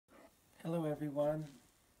Hello everyone.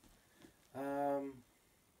 Um,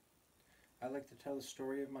 I'd like to tell the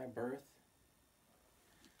story of my birth.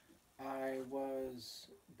 I was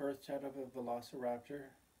birthed out of a Velociraptor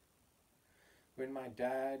when my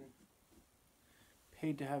dad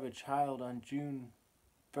paid to have a child on June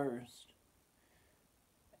 1st.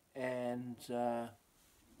 And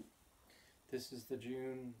this is the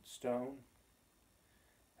June stone,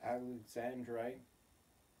 Alexandrite.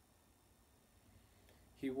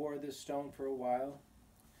 He wore this stone for a while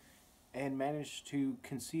and managed to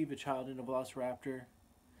conceive a child in a Velociraptor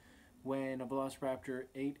when a Velociraptor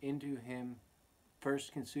ate into him,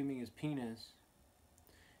 first consuming his penis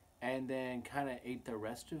and then kind of ate the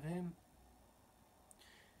rest of him.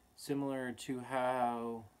 Similar to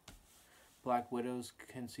how black widows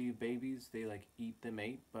conceive babies, they like eat the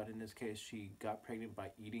mate, but in this case she got pregnant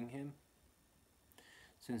by eating him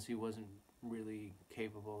since he wasn't really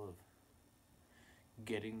capable of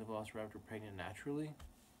getting the Velociraptor pregnant naturally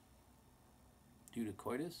due to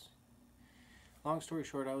coitus. Long story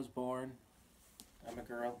short, I was born. I'm a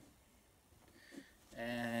girl.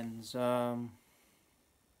 And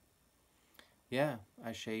yeah,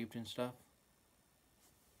 I shaved and stuff.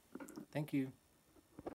 Thank you.